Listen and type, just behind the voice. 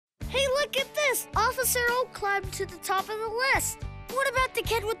this! Officer O climbed to the top of the list. What about the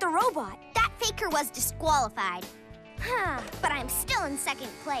kid with the robot? That faker was disqualified. Huh, but I'm still in second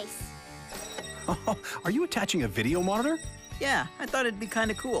place. Oh, are you attaching a video monitor? Yeah, I thought it'd be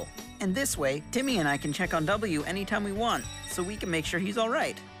kind of cool. And this way, Timmy and I can check on W anytime we want, so we can make sure he's all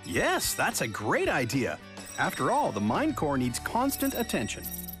right. Yes, that's a great idea. After all, the Mind Core needs constant attention.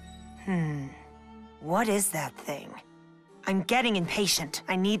 What is that thing? I'm getting impatient.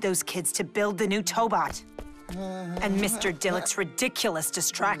 I need those kids to build the new Tobot. And Mr. Dillick's ridiculous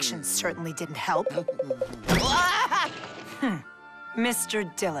distractions certainly didn't help. Mr.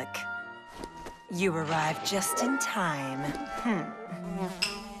 Dillick, you arrived just in time.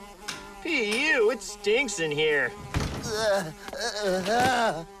 Ew, it stinks in here.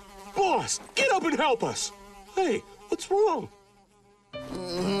 Boss, get up and help us. Hey, what's wrong?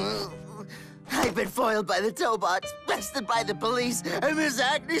 I've been foiled by the Tobots, bested by the police, and Miss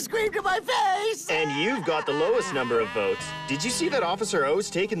Acne screamed in my face! And you've got the lowest number of votes. Did you see that Officer O's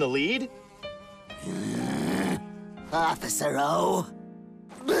taken the lead? Officer O?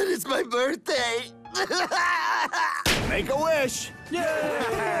 But it's my birthday! Make a wish!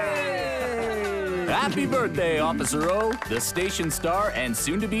 Yay! Happy birthday, Officer O, the station star and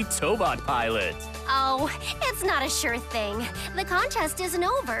soon-to-be Tobot pilot. Oh, it's not a sure thing. The contest isn't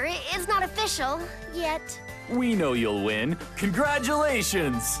over. It's not official yet. We know you'll win.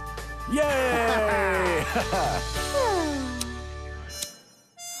 Congratulations! Yay!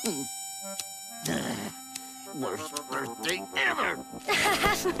 Worst birthday ever!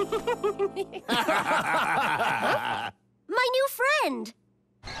 My new friend!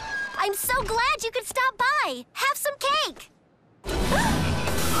 I'm so glad you could stop by. Have some cake!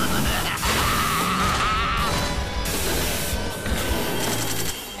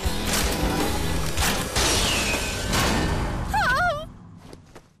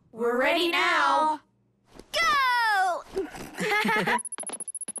 We're ready now. Go!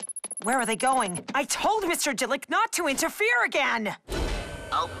 Where are they going? I told Mr. Dillick not to interfere again!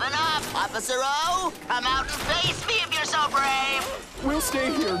 Open up, Officer O! Come out and face me if you're so brave! We'll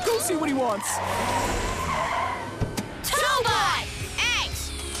stay here. Go see what he wants. Tobot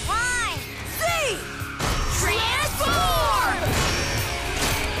X, Y, Z, transform!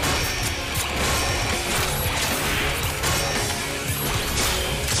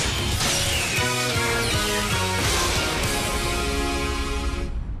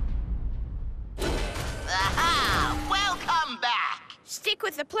 Aha! Welcome back! Stick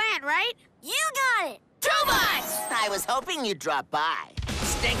with the plan, right? You got it! Tobots! I was hoping you'd drop by.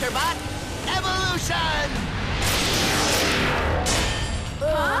 Stinkerbot, evolution!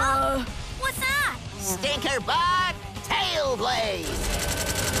 What's that? Stinkerbot, tail blaze!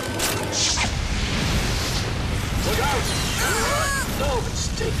 Look out! Oh, it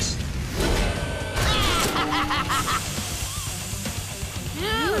stinks.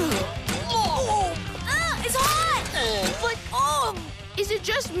 It's hot! But, is it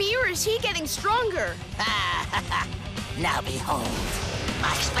just me or is he getting stronger? Now behold,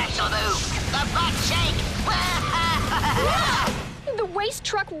 my special move, the butt shake! The waste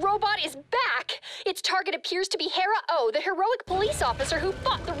truck robot is back! Its target appears to be Hera O, the heroic police officer who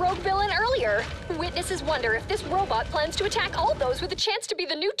fought the rogue villain earlier. Witnesses wonder if this robot plans to attack all those with a chance to be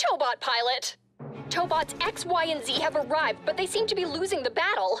the new Tobot pilot. Tobots X, Y, and Z have arrived, but they seem to be losing the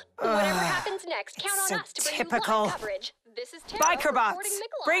battle. Whatever happens next, count on so us to bring typical. you live coverage. This is Tara Bikerbots, reporting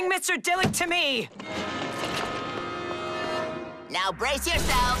Nikolai. bring Mr. Dillick to me! Now brace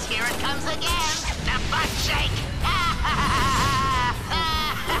yourselves, here it comes again, the butt shake!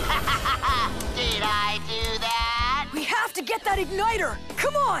 Did I do that? We have to get that igniter.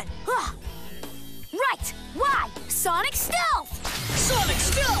 Come on. Right. Why? Sonic Stealth. Sonic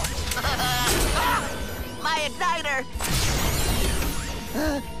Stealth! My igniter!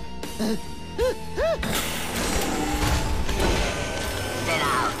 Then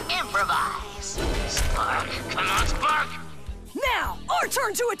I'll improvise. Spark, come on, Spark! Now, our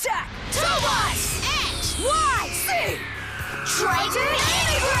turn to attack. Tobots X, Y, Z. try to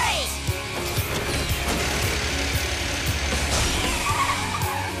integrate!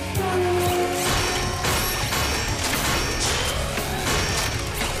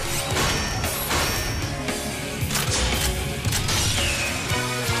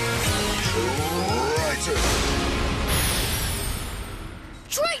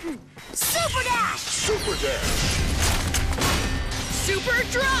 Triton, Super Dash! Super dash. Super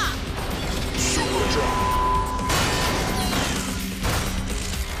Drop. Super drop.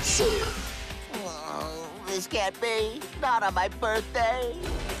 Sir. Oh, this can't be. Not on my birthday.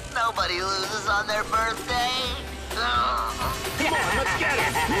 Nobody loses on their birthday. Come on, let's get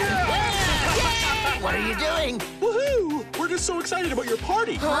it. What are you doing? Woohoo! We're just so excited about your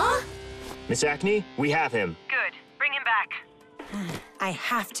party. Huh? Miss Acne, we have him. Good. Bring him back. I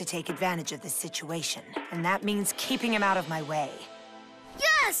have to take advantage of this situation, and that means keeping him out of my way.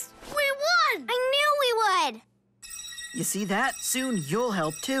 Yes! We won! I knew we would! You see that? Soon you'll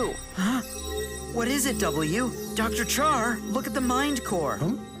help too. Huh? What is it, W? Dr. Char, look at the mind core.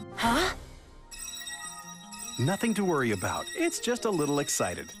 Huh? Nothing to worry about. It's just a little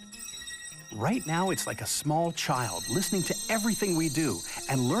excited. Right now, it's like a small child listening to everything we do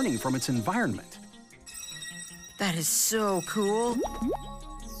and learning from its environment. That is so cool.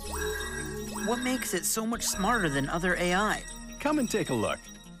 What makes it so much smarter than other AI? Come and take a look.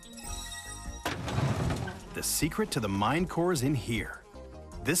 The secret to the mind core is in here.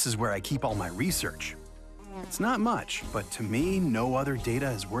 This is where I keep all my research. It's not much, but to me, no other data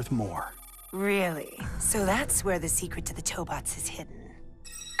is worth more. Really? So that's where the secret to the Tobots is hidden.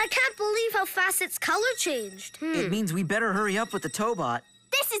 I can't believe how fast its color changed. It means we better hurry up with the Tobot.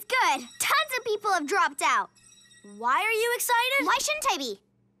 This is good. Tons of people have dropped out. Why are you excited? Why shouldn't I be?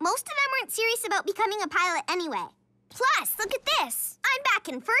 Most of them weren't serious about becoming a pilot anyway. Plus, look at this. I'm back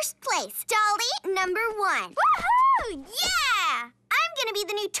in first place. Dolly, number 1. Woohoo! Yeah! I'm gonna be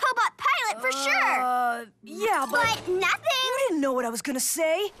the new Tobot pilot for sure. Yeah, but nothing. you didn't know what I was gonna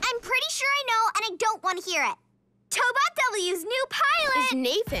say. I'm pretty sure I know, and I don't want to hear it. Tobot W's new pilot. It's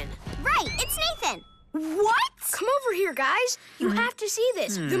Nathan. Right, it's Nathan. What? Come over here, guys. You have to see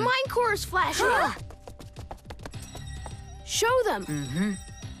this. The mind core is flashing up. Show them.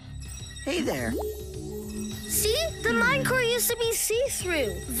 Hey there. See? The mind core used to be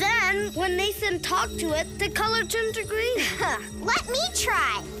see-through. Then, when Nathan talked to it, the color turned to green. Let me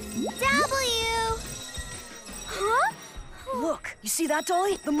try. W. Huh? Look, you see that,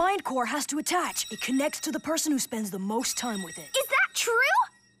 Dolly? The mind core has to attach. It connects to the person who spends the most time with it. Is that true?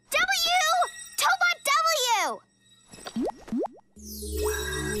 W! Tobot W!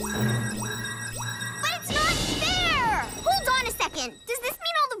 But it's not fair! Hold on a second. Does this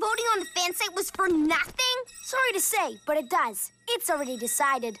mean all the voting on the fan site was for nothing? Sorry to say, but it does. It's already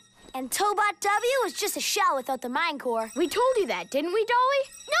decided. And Tobot W is just a shell without the mind core. We told you that, didn't we, Dolly?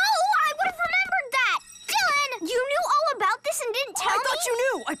 No, I would have remembered that! Dylan, you knew all about this and didn't tell me? I thought you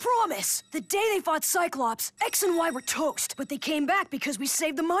knew, I promise. The day they fought Cyclops, X and Y were toast, but they came back because we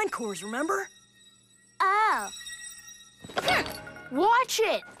saved the mind cores, remember? Oh. Watch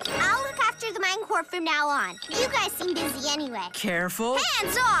it. I'll look after the mind core from now on. You guys seem busy anyway. Careful.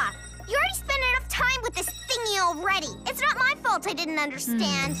 Hands off! You already spent enough time with this thingy already. It's not my fault I didn't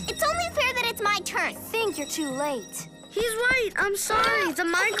understand. It's only fair that it's my turn. I think you're too late. He's right. I'm sorry. The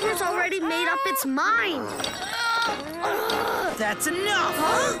mind core's already made up its mind. That's enough!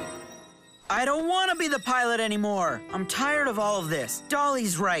 Huh? I don't want to be the pilot anymore. I'm tired of all of this.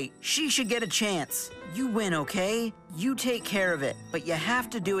 Dolly's right. She should get a chance. You win, okay? You take care of it, but you have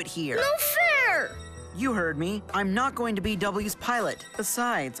to do it here. No fair! You heard me. I'm not going to be W's pilot.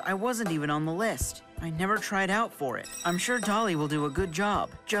 Besides, I wasn't even on the list. I never tried out for it. I'm sure Dolly will do a good job.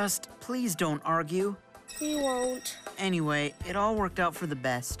 Just please don't argue. He won't. Anyway, it all worked out for the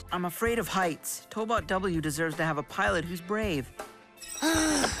best. I'm afraid of heights. Tobot W deserves to have a pilot who's brave.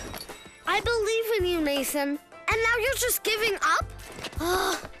 I believe in you, Nathan. And now you're just giving up?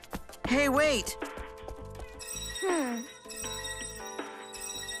 Hey, wait!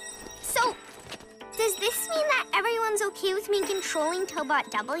 So, does this mean that everyone's okay with me controlling Tobot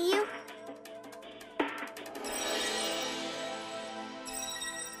W?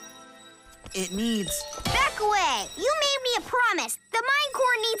 It needs... Back away! You made me a promise. The mind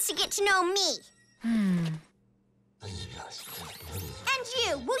core needs to get to know me. And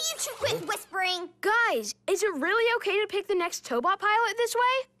you, will you two quit whispering? Guys, is it really okay to pick the next Tobot pilot this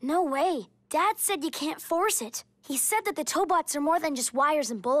way? No way. Dad said you can't force it. He said that the Tobots are more than just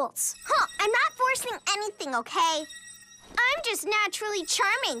wires and bolts. Huh, I'm not forcing anything, okay? I'm just naturally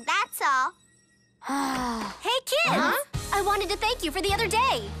charming, that's all. Hey, kids! I wanted to thank you for the other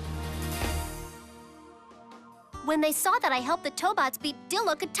day. When they saw that I helped the Tobots beat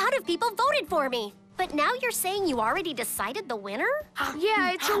Dillock, a ton of people voted for me. But now you're saying you already decided the winner?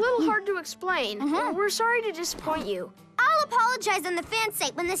 Yeah, it's a little hard to explain. We're sorry to disappoint you. I'll apologize on the fan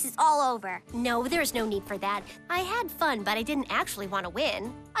site when this is all over. No, there's no need for that. I had fun, but I didn't actually want to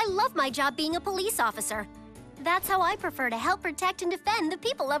win. I love my job being a police officer. That's how I prefer to help protect and defend the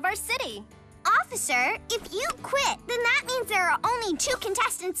people of our city. Officer, if you quit, then that means there are only 2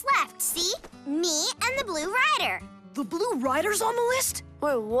 contestants left, see? Me and the Blue Rider. The Blue Rider's on the list?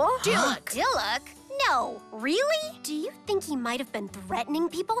 Wait, what? Dillock? Dillock? No. Really? Do you think he might have been threatening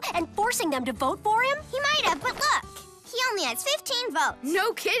people and forcing them to vote for him? He might have, but look. He only has 15 votes.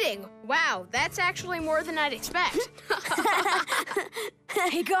 No kidding. Wow, that's actually more than I'd expect.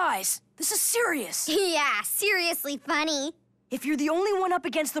 Hey, guys, this is serious. Yeah, seriously funny. If you're the only one up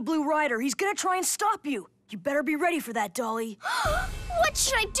against the Blue Rider, he's gonna try and stop you. You better be ready for that, Dolly. What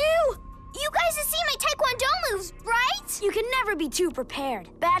should I do? You guys have seen my Taekwondo moves, right? You can never be too prepared.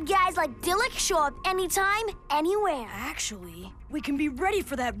 Bad guys like Dilek show up anytime, anywhere. Actually, we can be ready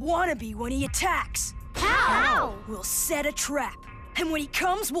for that wannabe when he attacks. How? We'll set a trap, and when he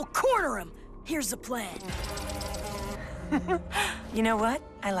comes, we'll corner him. Here's the plan. You know what?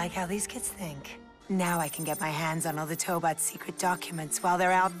 I like how these kids think. Now I can get my hands on all the Tobot secret documents while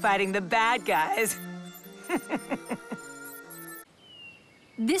they're out fighting the bad guys.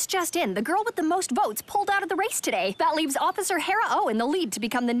 This just in, the girl with the most votes pulled out of the race today. That leaves Officer Hera O in the lead to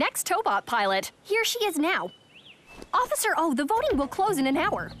become the next Tobot pilot. Here she is now. Officer O, the voting will close in an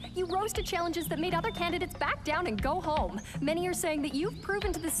hour. You rose to challenges that made other candidates back down and go home. Many are saying that you've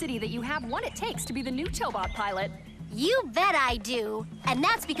proven to the city that you have what it takes to be the new Tobot pilot. You bet I do. And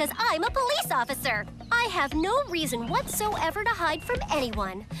that's because I'm a police officer. I have no reason whatsoever to hide from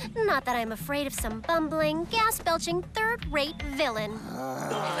anyone. Not that I'm afraid of some bumbling, gas-belching, third-rate villain.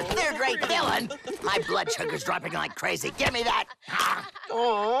 Third-rate villain? My blood sugar's dropping like crazy. Give me that.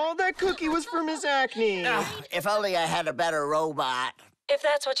 Oh, that cookie was for Miss Acne. If only I had a better robot. If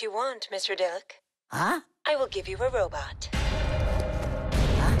that's what you want, Mr. Dilek. Huh? I will give you a robot.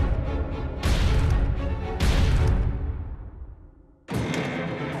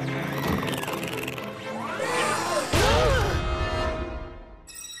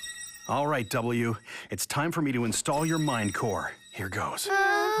 All right, W. It's time for me to install your mind core. Here goes.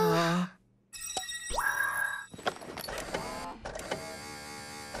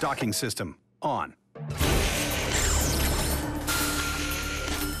 Docking system on.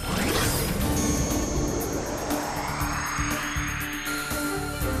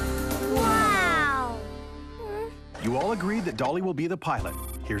 Wow! You all agreed that Dolly will be the pilot.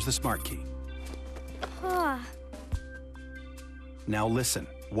 Here's the smart key. Now listen.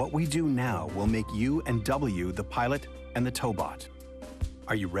 What we do now will make you and W the pilot and the Tobot.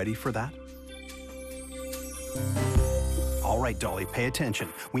 Are you ready for that? All right, Dolly, pay attention.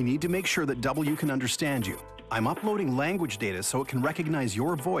 We need to make sure that W can understand you. I'm uploading language data so it can recognize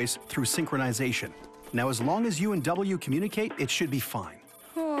your voice through synchronization. Now, as long as you and W communicate, it should be fine.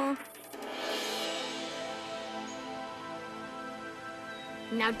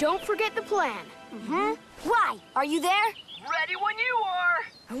 Now don't forget the plan. Why? Are you there? Ready when you are.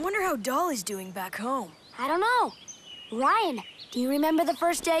 I wonder how Dolly's doing back home. I don't know. Ryan, do you remember the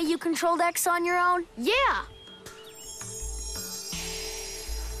first day you controlled X on your own? Yeah.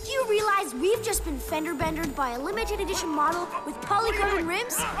 Do you realize we've just been fender-bendered by a limited edition model with polycarbon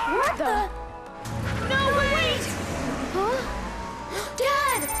rims? What the? No, wait! Huh?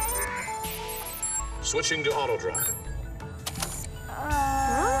 Dad! Switching to auto drive.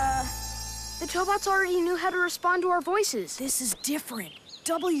 The Tobots already knew how to respond to our voices. This is different.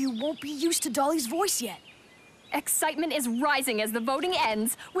 W won't be used to Dolly's voice yet. Excitement is rising as the voting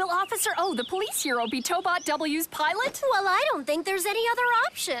ends. Will Officer O, the police hero, be Tobot W's pilot? Well, I don't think there's any other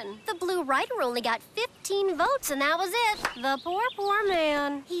option. The Blue Rider only got 15 votes, and that was it. The poor, poor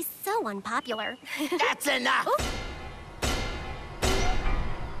man. He's so unpopular. That's enough!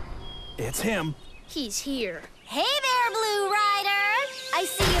 It's him. He's here. Hey there, Blue Rider! I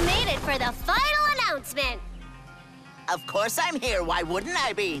see you made it for the final announcement. Of course I'm here. Why wouldn't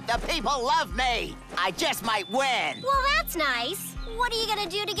I be? The people love me. I just might win. Well, that's nice. What are you gonna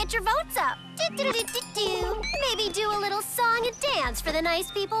do to get your votes up? Maybe do a little song and dance for the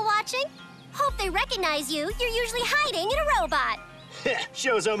nice people watching? Hope they recognize you. You're usually hiding in a robot.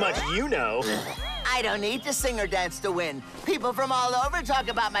 Shows how much you know. I don't need to sing or dance to win. People from all over talk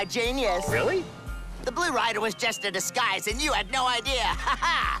about my genius. Really? The Blue Rider was just a disguise, and you had no idea. Ha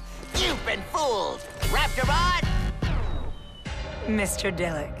ha! You've been fooled. Raptorbot! Mr.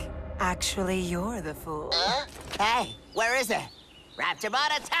 Dilek, actually, you're the fool. Hey, where is it?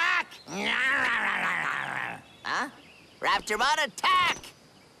 Raptorbot attack! Huh? Raptorbot attack!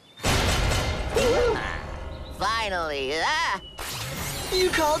 Finally, You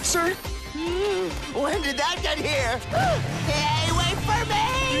called, sir? When did that get here? Hey, wait for me!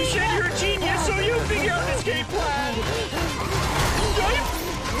 You said you're a genius, so you figure out this game plan.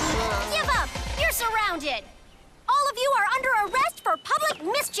 Give up! You're surrounded! All of you are under arrest for public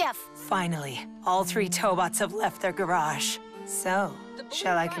mischief! Finally, all 3 Tobots have left their garage. So,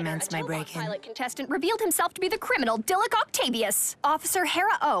 shall I commence my break-in? Pilot contestant revealed himself to be the criminal Dilek Octavius. Officer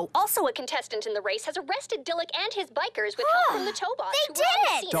Hera O, also a contestant in the race, has arrested Dilek and his bikers with help from the Tobots. They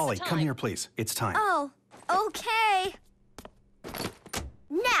did it! Dolly, come here, please. It's time. Oh, Okay.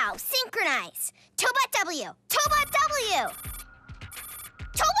 Now, synchronize. Tobot W! Tobot W!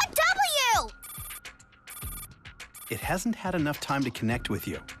 Tobot W! It hasn't had enough time to connect with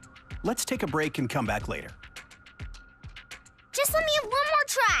you. Let's take a break and come back later. Just let me have one more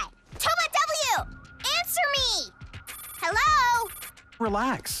try. Tobot W! Answer me! Hello?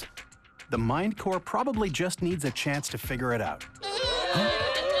 Relax. The Mind Core probably just needs a chance to figure it out.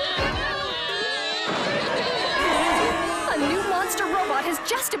 A new monster robot has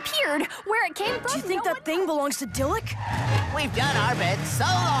just appeared. Where it came from, Do you think that thing belongs to Dillick? We've done our bit so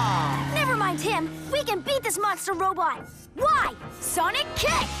long. Never mind him. We can beat this monster robot. Why? Sonic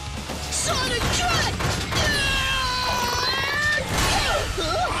Kick! Sonic Kick!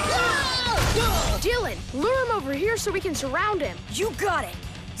 Dylan, lure him over here so we can surround him. You got it.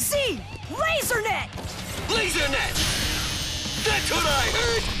 Z! Laser net! Laser net! That's what I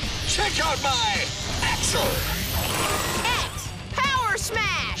heard! Check out my axle! X! Power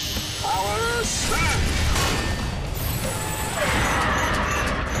smash! Power smash!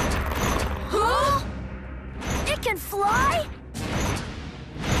 Huh? It can fly?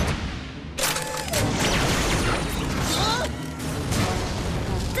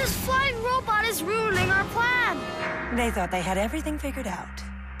 This flying robot is ruining our plan. They thought they had everything figured out.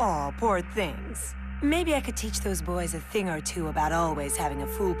 Aw, poor things. Maybe I could teach those boys a thing or two about always having a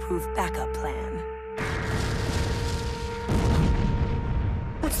foolproof backup plan.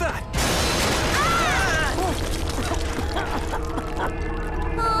 What's that?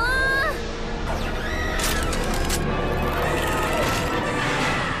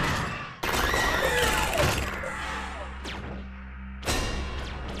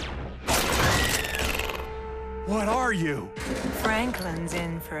 What are you? Franklin's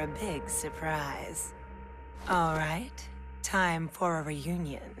in for a big surprise. All right, time for a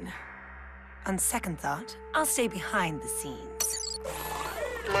reunion. On second thought, I'll stay behind the scenes.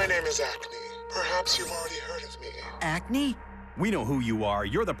 My name is Acne. Perhaps you've already heard of me. Acne? We know who you are.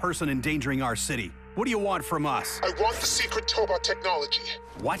 You're the person endangering our city. What do you want from us? I want the secret Tobot technology.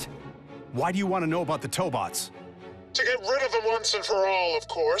 What? Why do you want to know about the Tobots? To get rid of them once and for all, of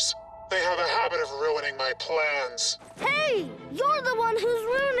course. They have a habit of ruining my plans. Hey, you're the one who's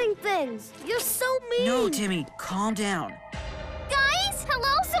ruining things. You're so mean. No, Timmy, calm down. Guys,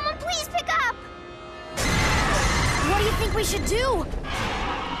 hello? Someone please pick up! What do you think we should do?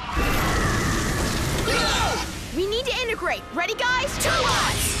 We need to integrate. Ready, guys?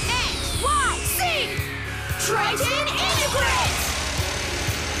 Tobots! X, Y, Z! Triton integrate!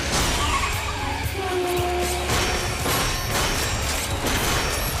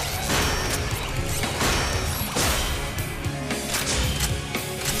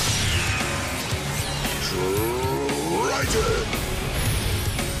 Triton!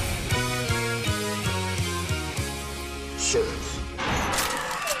 Serve.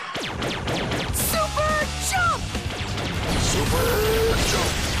 Super jump! Super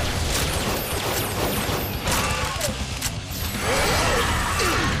jump!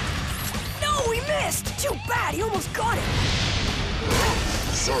 No, we missed! Too bad, he almost got it!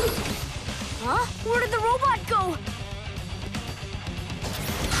 Serve. Huh? Where did the robot go?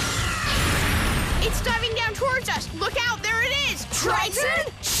 It's diving down towards us. Look out, there it is.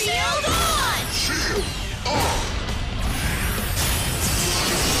 Triton, shield on! Shield on!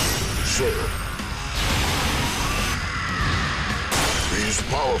 Serve. He's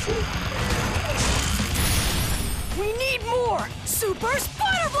powerful. We need more! Super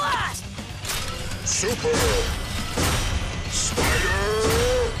Spider Blast! Super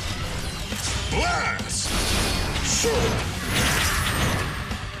Spider Blast! Serve.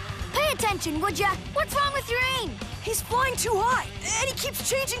 Pay attention, would ya? What's wrong with your aim? He's flying too high, and he keeps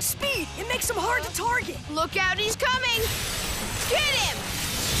changing speed. It makes him hard to target. Look out, he's coming! Get him!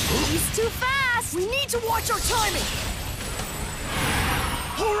 He's too fast! We need to watch our timing!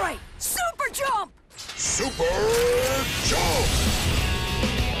 All right, super jump! Super jump!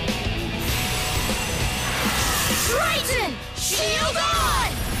 Triton! Shield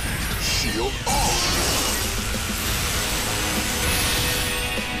on! Shield on!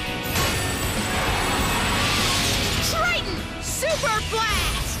 Triton! Super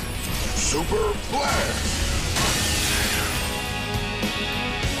blast! Super blast!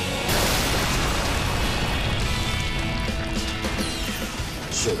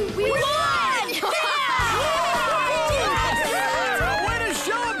 Super. We won! Way to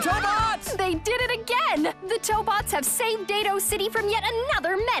show 'em, Tobots! They did it again! The Tobots have saved Dado City from yet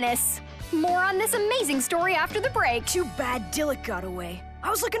another menace. More on this amazing story after the break. Too bad Dillick got away. I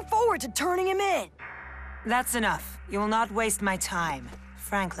was looking forward to turning him in. That's enough. You will not waste my time.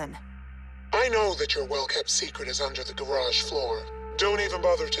 Franklin, I know that your well-kept secret is under the garage floor. Don't even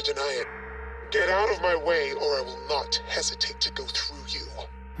bother to deny it. Get out of my way, or I will not hesitate to go through you.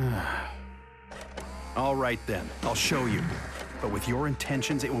 All right then, I'll show you. But with your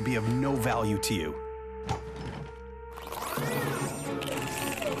intentions, it will be of no value to you.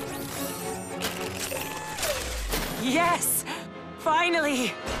 Yes!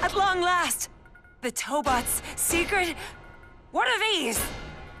 Finally! At long last! The Tobots' secret? What are these?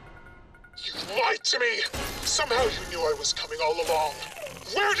 You lied to me! Somehow you knew I was coming all along.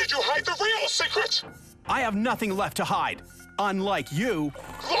 Where did you hide the real secret? I have nothing left to hide. Unlike you.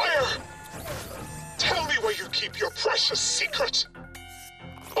 Liar! Tell me where you keep your precious secret.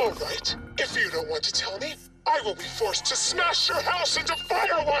 All right, if you don't want to tell me, I will be forced to smash your house into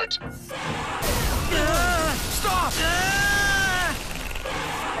firewood! Stop!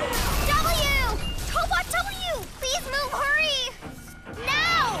 W! Tobot W! Please move, hurry!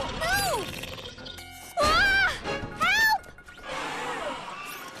 Now! Move! Ah! Help!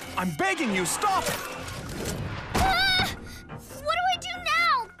 I'm begging you, stop it! Ah! What do I do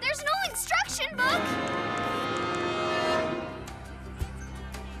now? There's no instruction book!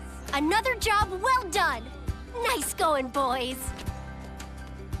 Another job well done. Nice going, boys.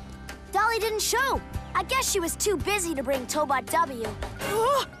 Dolly didn't show. I guess she was too busy to bring Tobot W.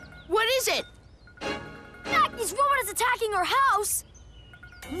 What is it? Acme's robot is attacking our house!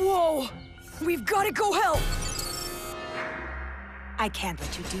 Whoa! We've got to go help! I can't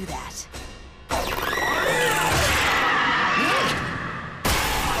let you do that.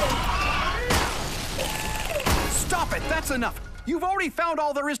 Stop it! That's enough! You've already found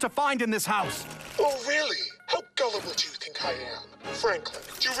all there is to find in this house! Oh, really? How gullible do you think I am? Franklin,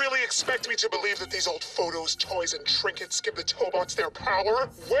 do you really expect me to believe that these old photos, toys, and trinkets give the Tobots their power?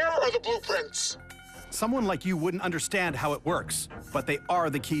 Where are the blueprints? Someone like you wouldn't understand how it works, but they are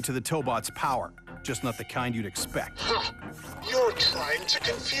the key to the Tobots' power. Just not the kind you'd expect. Huh. You're trying to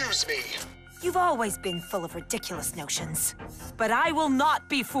confuse me. You've always been full of ridiculous notions. But I will not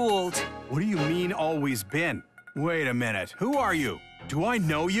be fooled. What do you mean, always been? Wait a minute. Who are you? Do I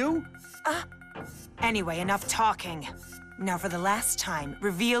know you? Anyway, enough talking. Now, for the last time,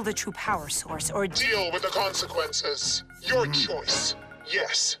 reveal the true power source or deal with the consequences. Your choice.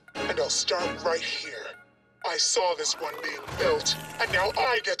 Yes, and I'll start right here. I saw this one being built, and now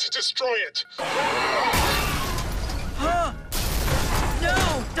I get to destroy it. Huh?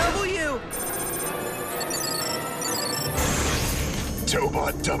 No! W!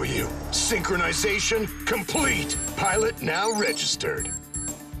 Tobot W. Synchronization complete. Pilot now registered.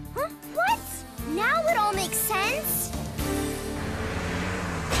 Huh? What? Now it all makes sense?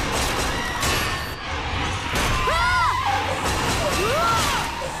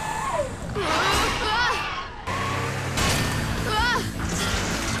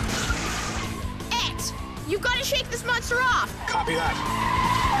 X, you've got to shake this monster off. Copy that.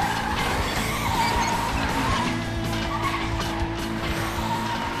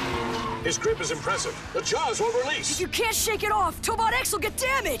 His grip is impressive. The jaws won't release. If you can't shake it off, Tobot X will get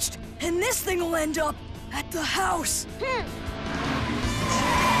damaged. And this thing will end up at the house.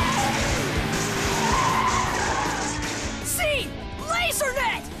 See? Laser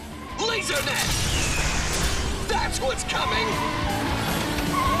net! Laser net! That's what's coming!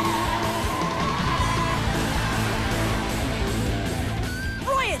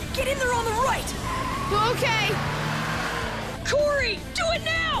 Ryan, get in there on the right! Okay. Kory, do it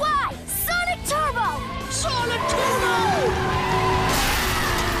now! Why? Sonic Turbo! Sonic Turbo!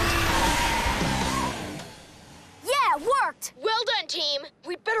 Yeah, it worked! Well done, team.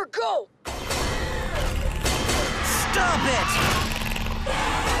 We'd better go. Stop it!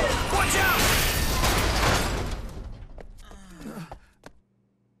 Watch out!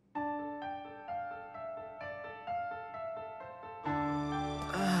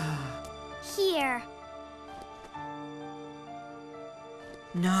 Here.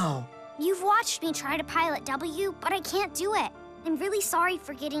 No. You've watched me try to pilot W, but I can't do it. I'm really sorry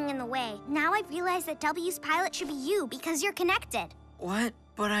for getting in the way. Now I realize that W's pilot should be you because you're connected. What?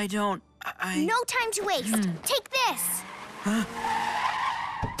 But I don't... No time to waste. Take this. Huh?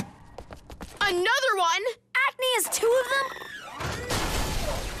 Another one? Acme has two of them?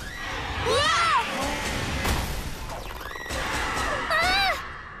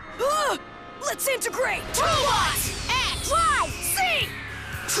 Let's integrate! Tobots! X! Y! C!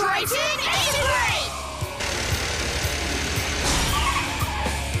 Triton, integrate!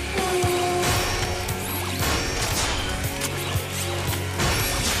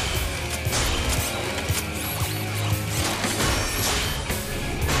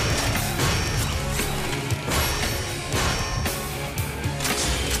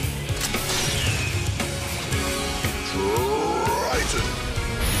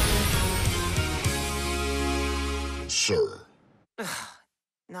 sir.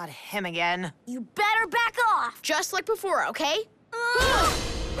 Not him again. You better back off. Just like before, okay?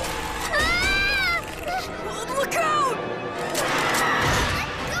 Look out!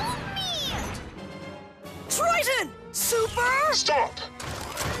 Let me! Triton! Super! Stop!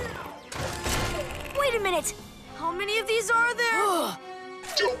 Wait a minute. How many of these are there?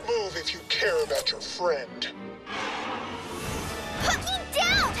 Don't move if you care about your friend. Put me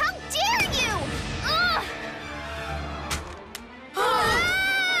down! How dare you!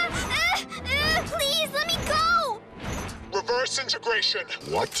 Please, let me go! Reverse integration.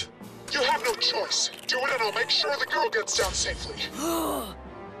 What? You have no choice. Do it and I'll make sure the girl gets down safely.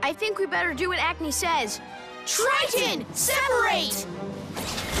 I think we better do what Acne says. Triton, separate!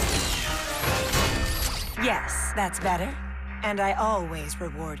 Yes, that's better. And I always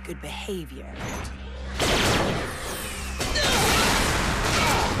reward good behavior.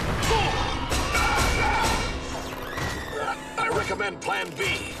 I recommend Plan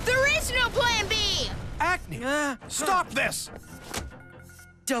B. There is no plan B! Acne, stop this!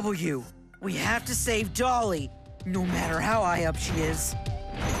 W, we have to save Dolly, no matter how high up she is.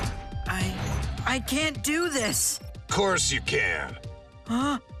 I can't do this. Of course you can.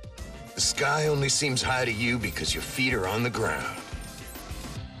 Huh? The sky only seems high to you because your feet are on the ground.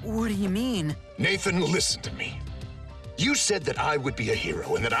 What do you mean? Nathan, listen to me. You said that I would be a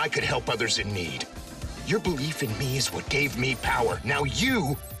hero and that I could help others in need. Your belief in me is what gave me power. Now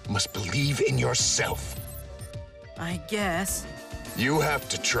you must believe in yourself. I guess. You have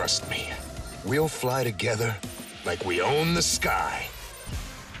to trust me. We'll fly together like we own the sky.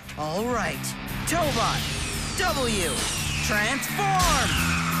 All right. Tobot, W, transform!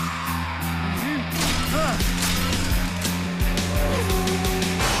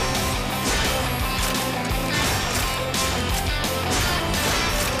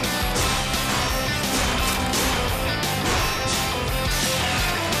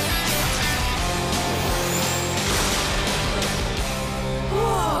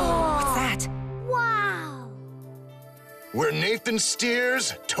 Where Nathan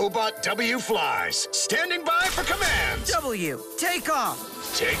steers, Tobot W flies. Standing by for commands. W, take off.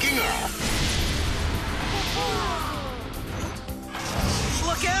 Taking off.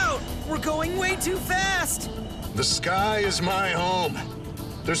 Look out! We're going way too fast! The sky is my home.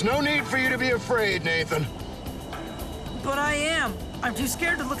 There's no need for you to be afraid, Nathan. But I am. I'm too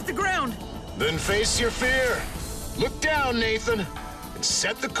scared to look at the ground. Then face your fear. Look down, Nathan, and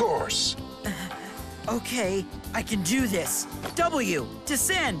set the course. Okay, I can do this. W,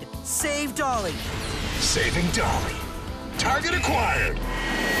 descend. Save Dolly. Saving Dolly. Target acquired.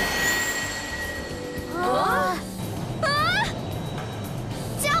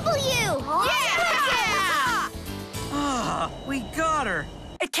 W! Yeah! Ah, we got her.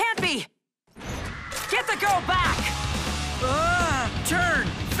 It can't be! Get the girl back! Turn,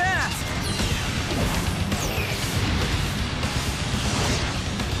 fast!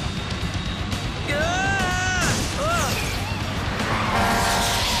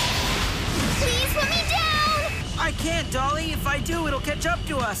 Please let me down! I can't, Dolly. If I do, it'll catch up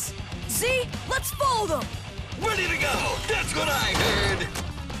to us. See? Let's follow them! Ready to go. That's what I heard.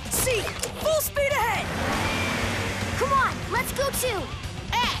 See? Full speed ahead! Come on, let's go too!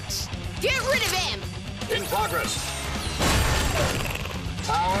 X, get rid of him! In progress.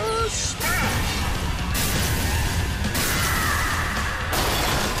 Power smash!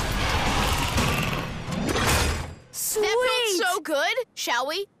 Sweet! That felt so good. Shall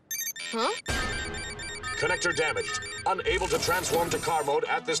we? Huh? Connector damaged. Unable to transform to car mode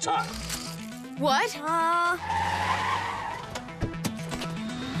at this time. What? I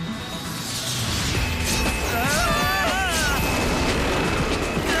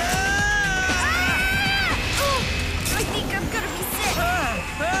think I'm gonna be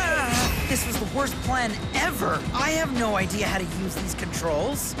sick. This was the worst plan ever. I have no idea how to use these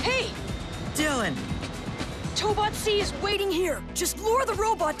controls. Hey! Dylan. Tobot C is waiting here. Just lure the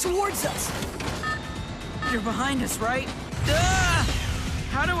robot towards us. You're behind us, right?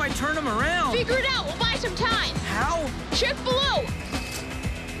 How do I turn him around? Figure it out. We'll buy some time. How? Check below.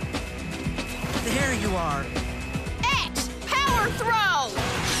 There you are. X, power throw.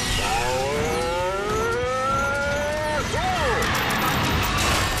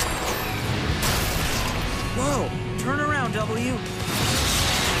 Whoa, turn around, W.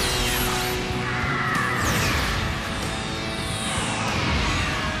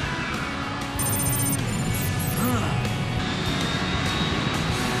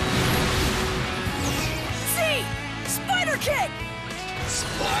 See! Spider kick!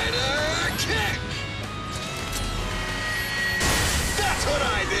 Spider kick! That's what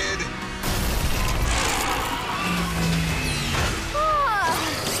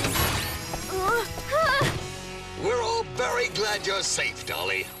us safe,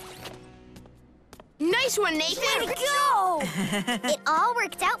 Dolly. Nice one, Nathan! Way to go! It all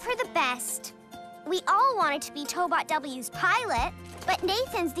worked out for the best. We all wanted to be Tobot W's pilot, but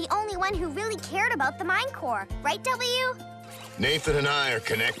Nathan's the only one who really cared about the Mine Core. Right, W? Nathan and I are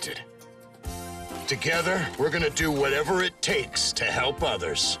connected. Together, we're gonna do whatever it takes to help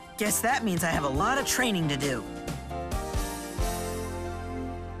others. Guess that means I have a lot of training to do.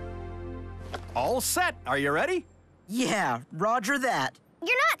 All set. Are you ready? Yeah, roger that.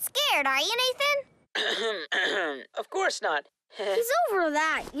 You're not scared, are you, Nathan? Of course not. He's over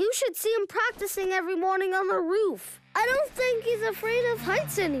that. You should see him practicing every morning on the roof. I don't think he's afraid of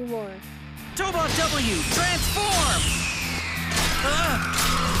heights anymore. Tobot W, transform!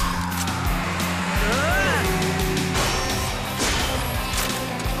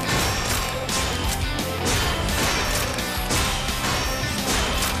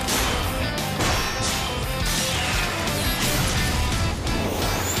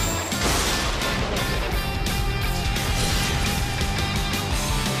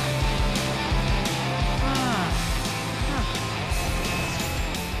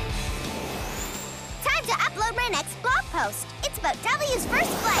 Time to upload my next blog post. It's about W's first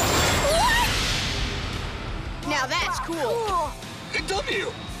flight. What? Now that's cool. Hey,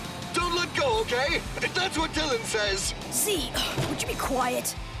 W, don't let go, okay? That's what Dylan says. Z, would you be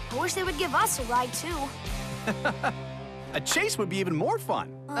quiet? I wish they would give us a ride, too. A chase would be even more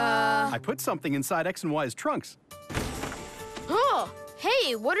fun. I put something inside X and Y's trunks. Oh,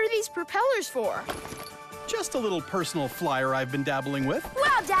 hey, what are these propellers for? Just a little personal flyer I've been dabbling with.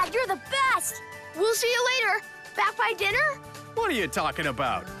 Wow, Dad, you're the best! We'll see you later. Back by dinner? What are you talking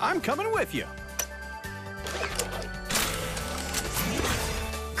about? I'm coming with you.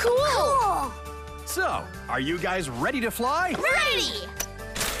 Cool! So, are you guys ready to fly? Ready!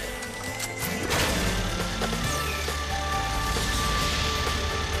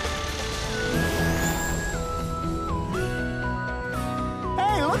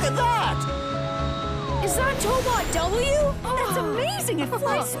 Hey, look at that! Is that Tobot W? That's amazing! It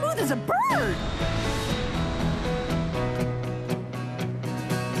flies smooth as a bird!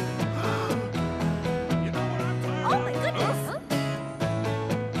 Oh my goodness!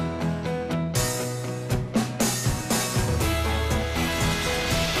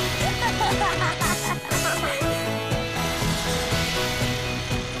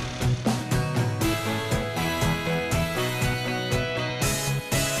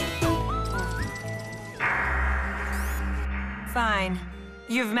 Fine.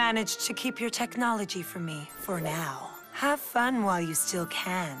 You've managed to keep your technology from me, for now. Have fun while you still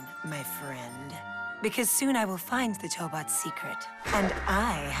can, my friend. Because soon I will find the Tobot secret. And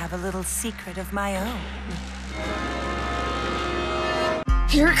I have a little secret of my own.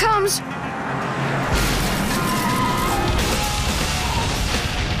 Here it comes!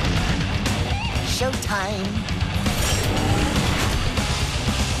 Showtime!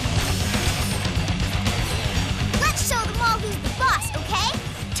 Let's show them all who's the boss, okay?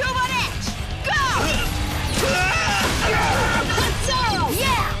 Tobot X, go! Let's go!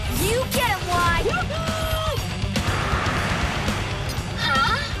 Yeah, you get it, Y!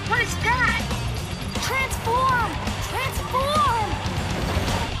 Huh? What is that? Transform! Transform!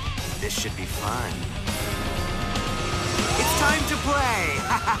 This should be fun. It's time to play!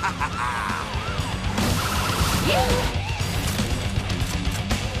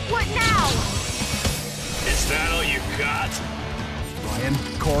 What now? Is that all you got? Ryan,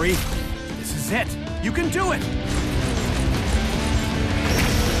 Kory, this is it. You can do it.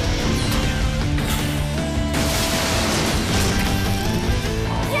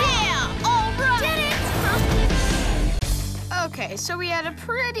 Yeah! All right! Did it! Okay, so we had a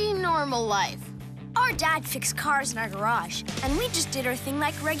pretty normal life. Our dad fixed cars in our garage, and we just did our thing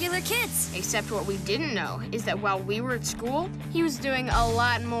like regular kids. Except what we didn't know is that while we were at school, he was doing a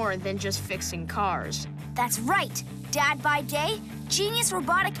lot more than just fixing cars. That's right. Dad by day, genius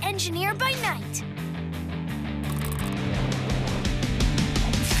robotic engineer by night.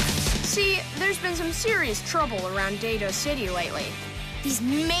 See, there's been some serious trouble around Dado City lately. These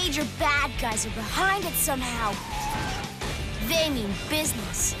major bad guys are behind it somehow. They mean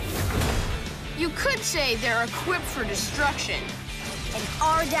business. You could say they're equipped for destruction. And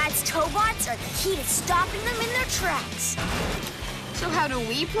our dad's Tobots are the key to stopping them in their tracks. So how do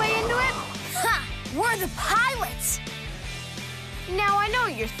we play into it? Ha! We're the pilots! Now I know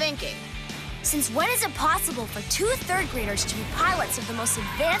what you're thinking. Since when is it possible for 2 third graders to be pilots of the most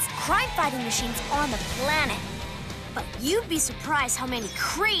advanced crime-fighting machines on the planet? But you'd be surprised how many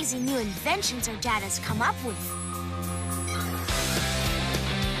crazy new inventions our dad has come up with.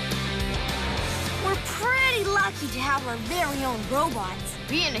 We're pretty lucky lucky to have our very own robots.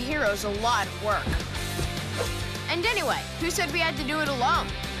 Being a hero is a lot of work. And anyway, who said we had to do it alone?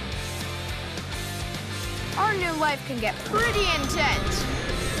 Our new life can get pretty intense.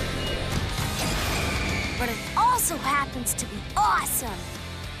 But it also happens to be awesome.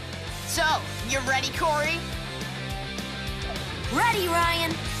 So, you ready, Kory? Ready,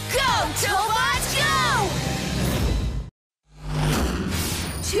 Ryan. Go, Tobots, go!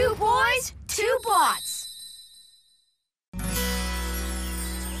 2 boys, 2 bots.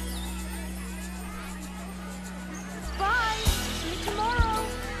 Bye. See you tomorrow.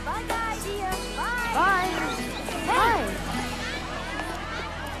 Bye-bye, dear. Bye. Bye. Hey.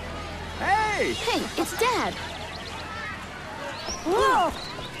 Hey! Hey, it's Dad. Whoa!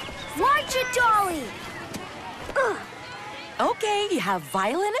 Watch it, Dolly! Okay, you have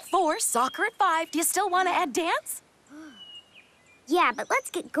violin at 4, soccer at 5. Do you still want to add dance? Yeah, but let's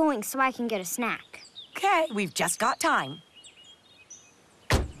get going so I can get a snack. Okay, we've just got time.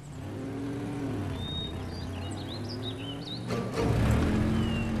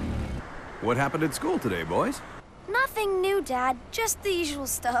 What happened at school today, boys? Nothing new, Dad. Just the usual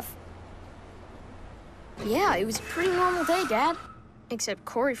stuff. Yeah, it was a pretty normal day, Dad. Except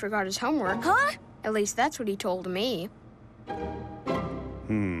Kory forgot his homework. Huh? At least that's what he told me.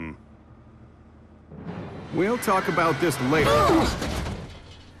 We'll talk about this later.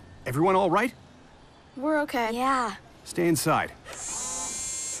 Everyone all right? We're okay. Yeah. Stay inside.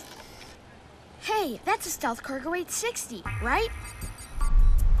 Hey, that's a stealth cargo 860, right?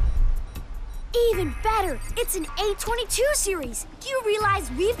 Even better, it's an A22 series. Do you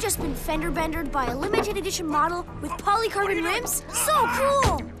realize we've just been fender-bendered by a limited edition model with polycarbon rims? So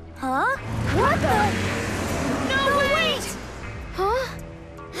cool! Huh? What the? No, wait! Huh?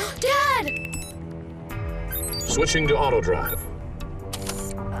 Dad! Switching to auto drive.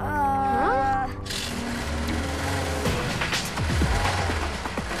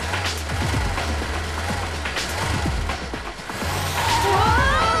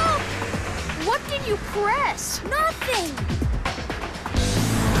 What did you press? Nothing!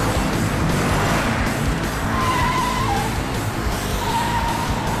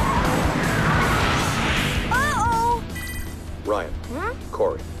 Uh-oh! Ryan,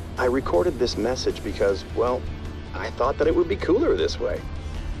 Kory, I recorded this message because, well, I thought that it would be cooler this way.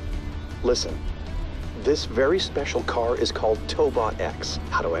 Listen, this very special car is called Tobot X.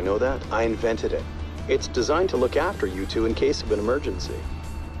 How do I know that? I invented it. It's designed to look after you two in case of an emergency.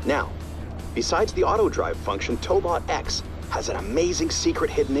 Now, besides the auto drive function, Tobot X has an amazing secret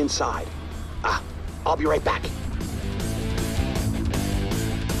hidden inside. I'll be right back.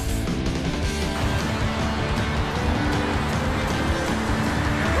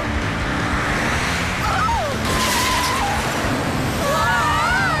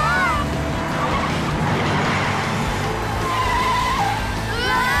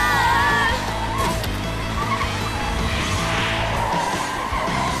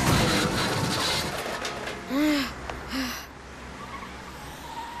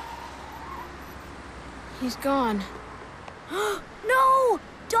 He's gone. No!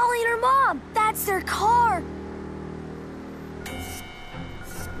 Dolly and her mom! That's their car! They're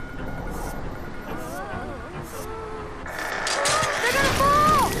gonna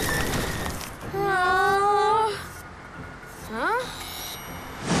fall! Huh?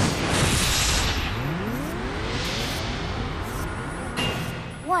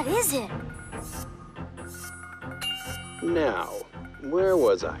 What is it? Now, where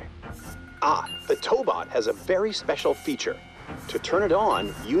was I? The Tobot has a very special feature. To turn it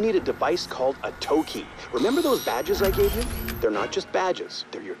on, you need a device called a Tokey. Remember those badges I gave you? They're not just badges,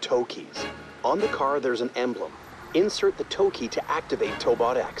 they're your Tokeys. On the car, there's an emblem. Insert the Tokey to activate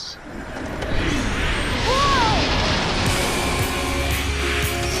Tobot X.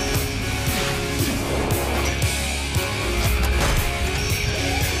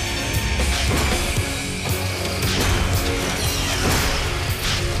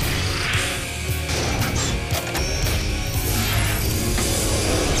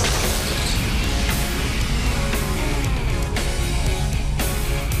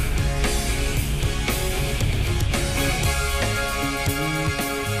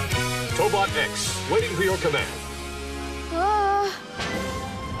 Tobot X, waiting for your command.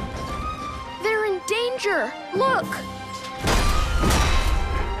 They're in danger. Look.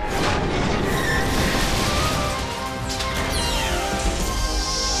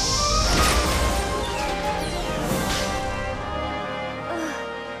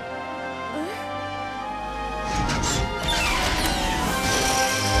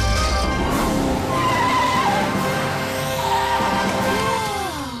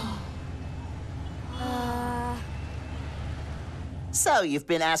 So you've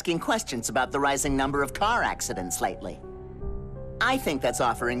been asking questions about the rising number of car accidents lately. I think that's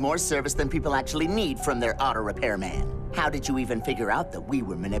offering more service than people actually need from their auto repairman. How did you even figure out that we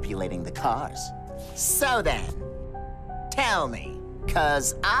were manipulating the cars? So then, tell me,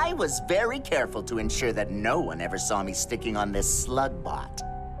 'cause I was very careful to ensure that no one ever saw me sticking on this slug bot.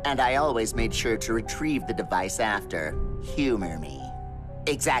 And I always made sure to retrieve the device after. Humor me.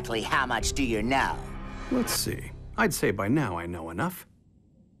 Exactly how much do you know? Let's see. I'd say by now I know enough.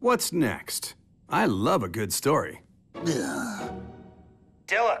 What's next? I love a good story.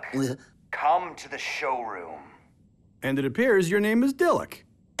 Dilek, come to the showroom. And it appears your name is Dilek.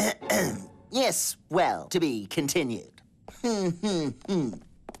 Yes, well, to be continued. Doesn't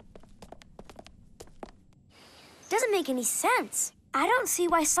make any sense. I don't see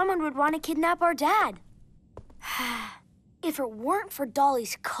why someone would want to kidnap our dad. If it weren't for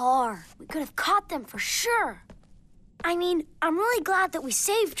Dolly's car, we could have caught them for sure. I mean, I'm really glad that we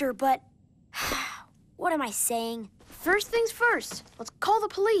saved her, but what am I saying? First things first, let's call the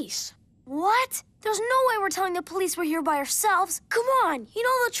police. What? There's no way we're telling the police we're here by ourselves. Come on, you know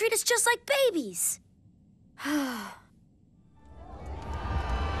they'll treat us just like babies. I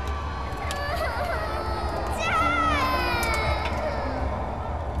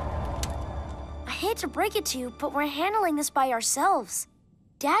hate to break it to you, but we're handling this by ourselves.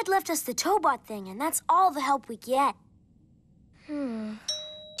 Dad left us the Tobot thing, and that's all the help we get.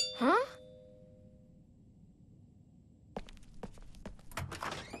 Huh?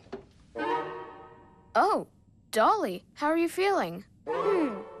 Oh, Dolly, how are you feeling?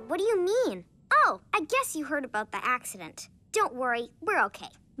 What do you mean? Oh, I guess you heard about the accident. Don't worry, we're okay.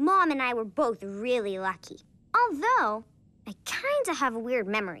 Mom and I were both really lucky. Although, I kinda have a weird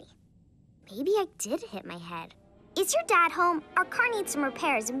memory. Maybe I did hit my head. Is your dad home? Our car needs some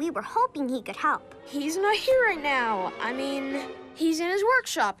repairs and we were hoping he could help. He's not here right now. I mean, he's in his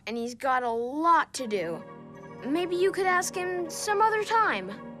workshop and he's got a lot to do. Maybe you could ask him some other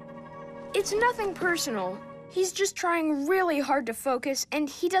time. It's nothing personal. He's just trying really hard to focus and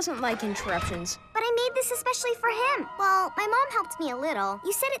he doesn't like interruptions. But I made this especially for him. Well, my mom helped me a little.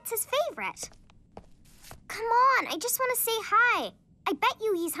 You said it's his favorite. Come on, I just want to say hi. I bet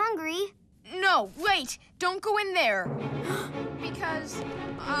you he's hungry. No, wait, don't go in there. Because,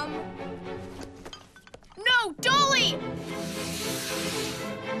 no, Dolly!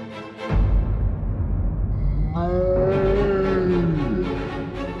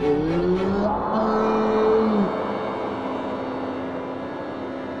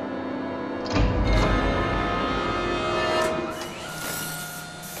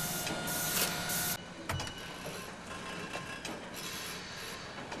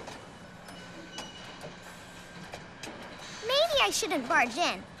 I shouldn't barge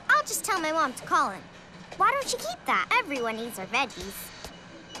in. I'll just tell my mom to call him. Why don't you keep that? Everyone needs their veggies.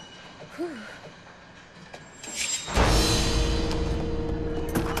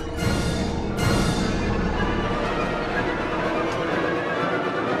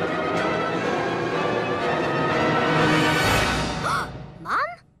 Mom?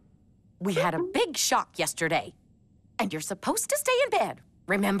 We had a big shock yesterday. And you're supposed to stay in bed,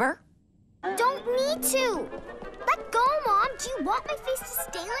 remember? Don't need to. Let go, Mom. Do you want my face to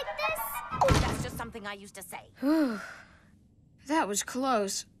stay like this? Oh, that's just something I used to say. That was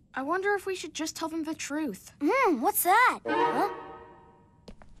close. I wonder if we should just tell them the truth. What's that? Huh?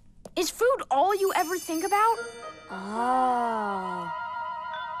 Is food all you ever think about? Oh.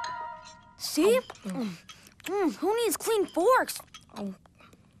 See? Who needs clean forks?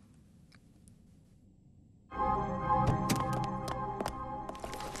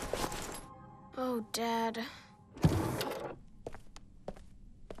 Oh, Dad.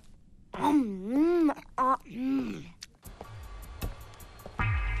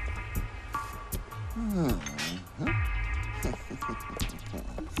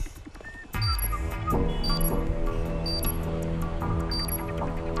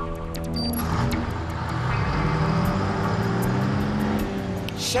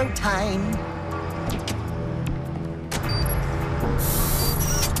 Showtime.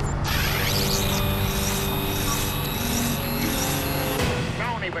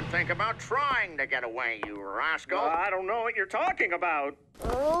 Don't even think about trying to get away, you rascal. I don't know what you're talking about.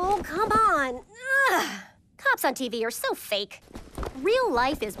 Oh, come on. Ugh. Cops on TV are so fake. Real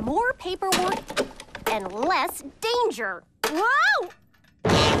life is more paperwork and less danger. Whoa!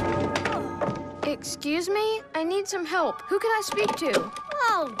 Excuse me? I need some help. Who can I speak to?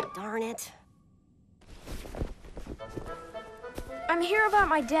 Oh, darn it. I'm here about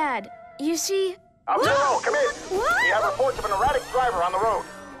my dad. You see... Zero, come in. We have reports of an erratic driver on the road.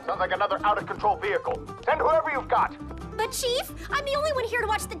 Sounds like another out-of-control vehicle. Send whoever you've got. But Chief, I'm the only one here to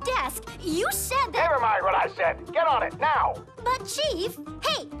watch the desk. You said that... Never mind what I said. Get on it, now! But Chief...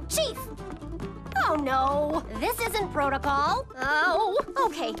 Hey, Chief! Oh no, this isn't protocol. Oh,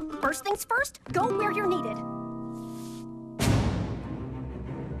 okay. First things first, go where you're needed.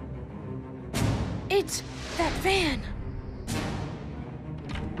 It's that van.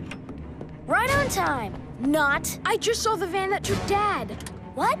 Right on time. Not. I just saw the van that took Dad.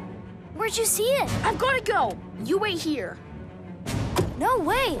 What? Where'd you see it? I've got to go. You wait here. No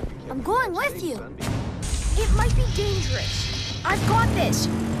way. I'm going with you. It might be dangerous. I've got this.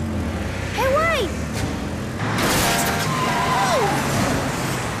 Hey, wait!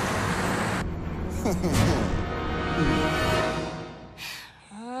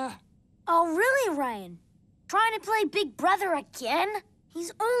 Oh, really, Ryan? Trying to play Big Brother again?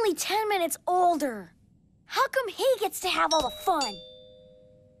 He's only 10 minutes older. How come he gets to have all the fun?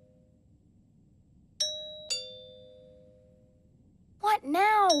 What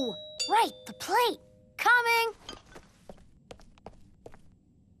now? Right, the plate. Coming!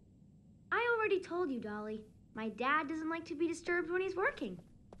 I already told you, Dolly. My dad doesn't like to be disturbed when he's working.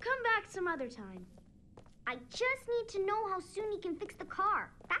 Come back some other time. I just need to know how soon he can fix the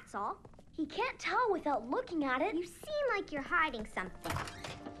car. That's all. He can't tell without looking at it. You seem like you're hiding something.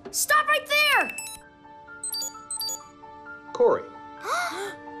 Stop right there! Kory,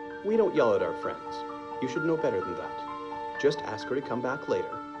 we don't yell at our friends. You should know better than that. Just ask her to come back later.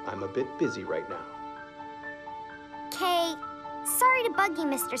 I'm a bit busy right now. Kay, sorry to bug you,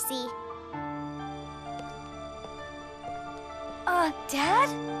 Mr. C. Dad?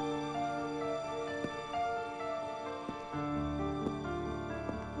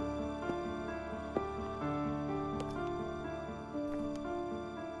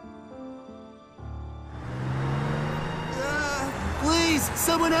 Please,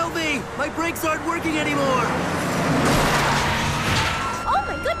 someone help me! My brakes aren't working anymore! Oh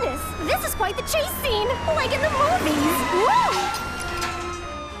my goodness! This is quite the chase scene! Like in the movies! Woo!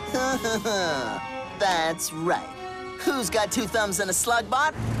 That's right. Who's got 2 thumbs and a slug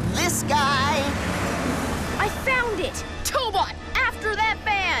bot? This guy! I found it! Tobot, after that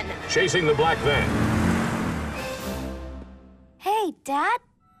van! Chasing the black van. Hey, Dad?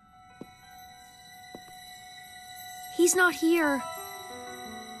 He's not here.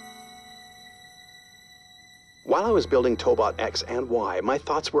 While I was building Tobot X and Y, my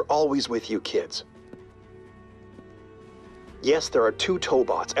thoughts were always with you kids. Yes, there are 2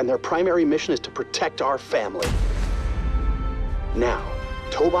 Tobots, and their primary mission is to protect our family. Now,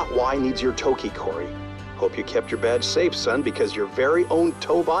 Tobot Y needs your Tokey, Kory. Hope you kept your badge safe, son, because your very own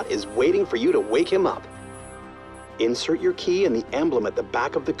Tobot is waiting for you to wake him up. Insert your key in the emblem at the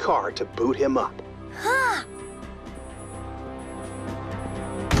back of the car to boot him up. Huh.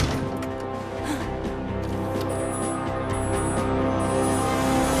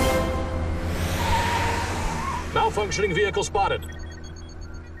 Malfunctioning vehicle spotted.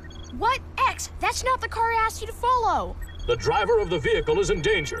 What? X, that's not the car I asked you to follow. The driver of the vehicle is in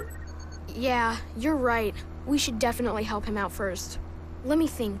danger. Yeah, you're right. We should definitely help him out first. Let me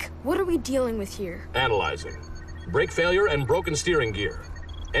think. What are we dealing with here? Analyzing. Brake failure and broken steering gear.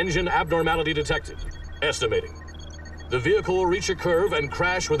 Engine abnormality detected. Estimating. The vehicle will reach a curve and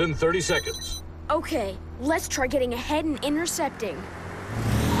crash within 30 seconds. Okay, let's try getting ahead and intercepting.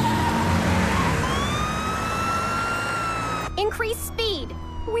 Increase speed.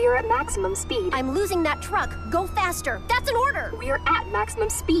 We're at maximum speed. I'm losing that truck. Go faster. That's an order. We're at maximum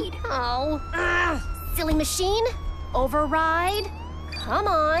speed. Oh. Silly machine. Override. Come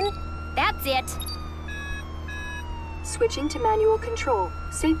on. That's it. Switching to manual control.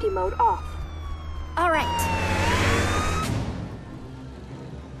 Safety mode off. All right.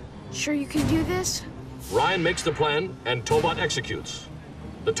 Sure you can do this? Ryan makes the plan and Tobot executes.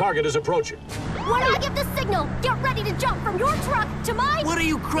 The target is approaching. When I give the signal, get ready to jump from your truck to mine. What are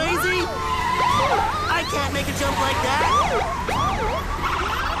you, crazy? I can't make a jump like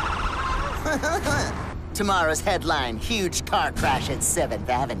that! Tomorrow's headline, huge car crash at 7th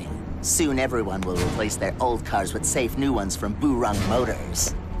Avenue. Soon everyone will replace their old cars with safe new ones from Burung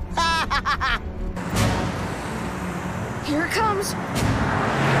Motors. Here it comes.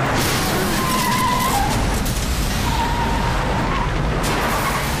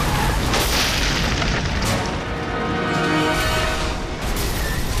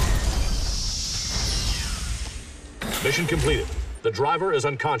 Mission completed. The driver is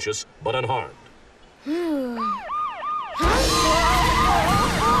unconscious, but unharmed.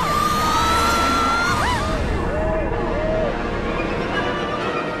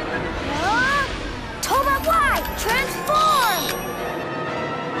 Tobot Y, transform!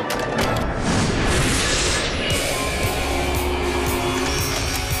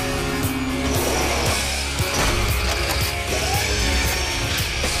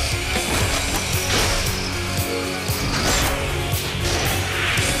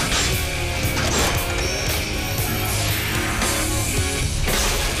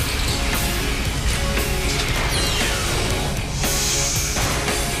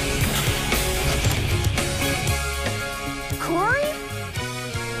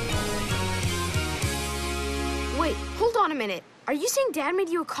 minute. Are you saying Dad made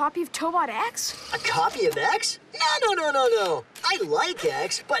you a copy of Tobot X? A copy of X? No. I like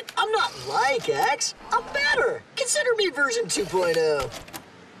X, but I'm not like X. I'm better. Consider me version 2.0.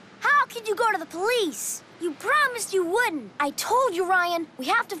 How could you go to the police? You promised you wouldn't. I told you, Ryan. We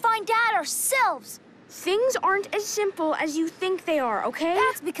have to find Dad ourselves. Things aren't as simple as you think they are, okay?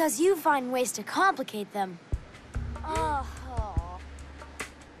 That's because you find ways to complicate them.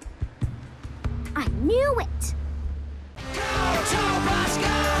 I knew it!